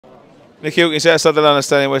Nick Hilkins outside the London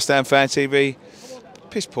Stadium, West Ham Fan TV.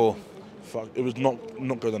 Piss poor. Fuck, it was not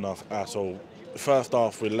good enough at all. First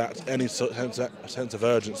half, we lacked any sense of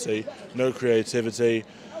urgency, no creativity.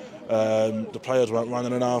 The players weren't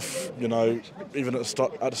running enough. You know, even at the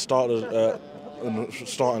start of the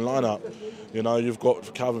starting lineup, you know, you've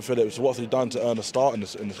got Calvin Phillips. What's he done to earn a start in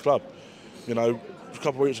this club? You know, a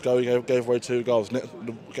couple of weeks ago he gave away 2 goals.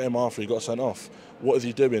 The game after he got sent off. What is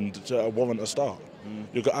he doing to warrant a start?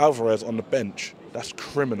 You've got Alvarez on the bench. That's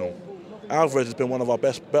criminal. Alvarez has been one of our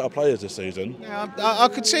better players this season. Yeah, I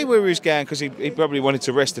could see where he was going because he probably wanted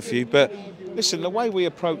to rest a few. But listen, the way we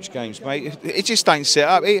approach games, mate, it just ain't set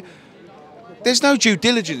up. There's no due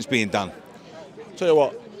diligence being done. Tell you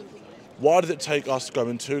what, why did it take us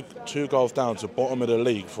going two goals down to the bottom of the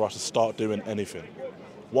league for us to start doing anything?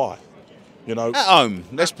 Why? You know, at home.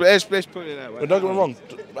 Let's put it that way. But don't get me wrong,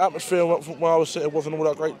 the atmosphere where I was sitting wasn't all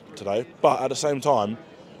that great today. But at the same time,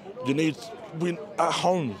 we at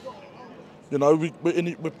home. You know,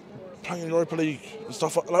 we're playing in Europa League and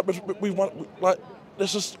stuff like. We want like.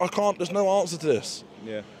 There's no answer to this.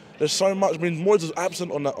 Yeah. There's so much. I mean, Moyes was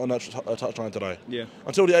absent on that touchline today. Yeah.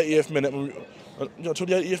 Until the 80th minute. Until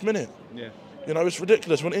the 80th minute. Yeah. You know, it's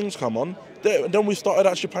ridiculous. When Ings come on, then we started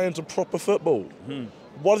actually playing some proper football.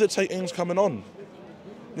 Why did it take Ings coming on?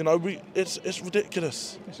 You know, it's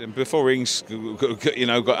ridiculous. Listen, before Ings,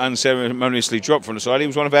 got unceremoniously dropped from the side, he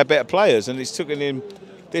was one of our better players, and it's taken him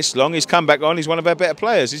this long. He's come back on. He's one of our better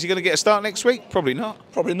players. Is he going to get a start next week? Probably not.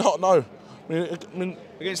 Probably not. No. I mean,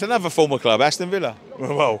 against another former club, Aston Villa.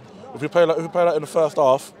 Well, if we play that in the first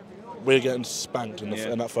half, we're getting spanked in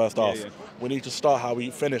that first half. Yeah. We need to start how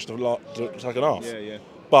we finished the second half. Yeah.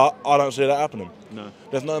 But I don't see that happening. No.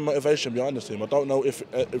 There's no motivation behind this team. I don't know if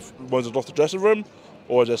Moyes has lost the dressing room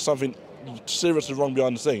or there's something seriously wrong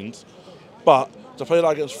behind the scenes. But to play that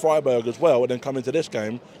against Freiburg as well and then come into this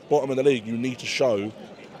game, bottom of the league, you need to show,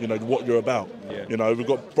 you know, what you're about. Yeah. You know, we've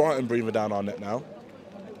got Brighton breathing down our neck now.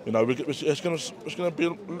 You know, it's going to be a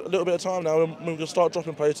little bit of time now, and we're going to start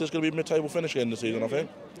dropping places. It's going to be mid-table finish again this season, I think.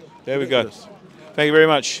 There we go. Thank you very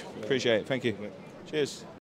much. Appreciate it. Thank you. Cheers.